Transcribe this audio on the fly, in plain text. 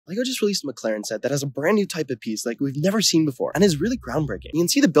LEGO just released a McLaren set that has a brand new type of piece like we've never seen before and is really groundbreaking. You can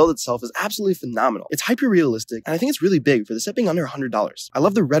see the build itself is absolutely phenomenal. It's hyper-realistic, and I think it's really big for the set being under $100. I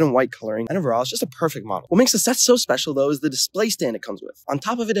love the red and white coloring, and overall, it's just a perfect model. What makes the set so special, though, is the display stand it comes with. On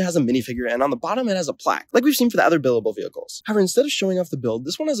top of it, it has a minifigure, and on the bottom, it has a plaque, like we've seen for the other buildable vehicles. However, instead of showing off the build,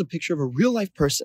 this one has a picture of a real-life person.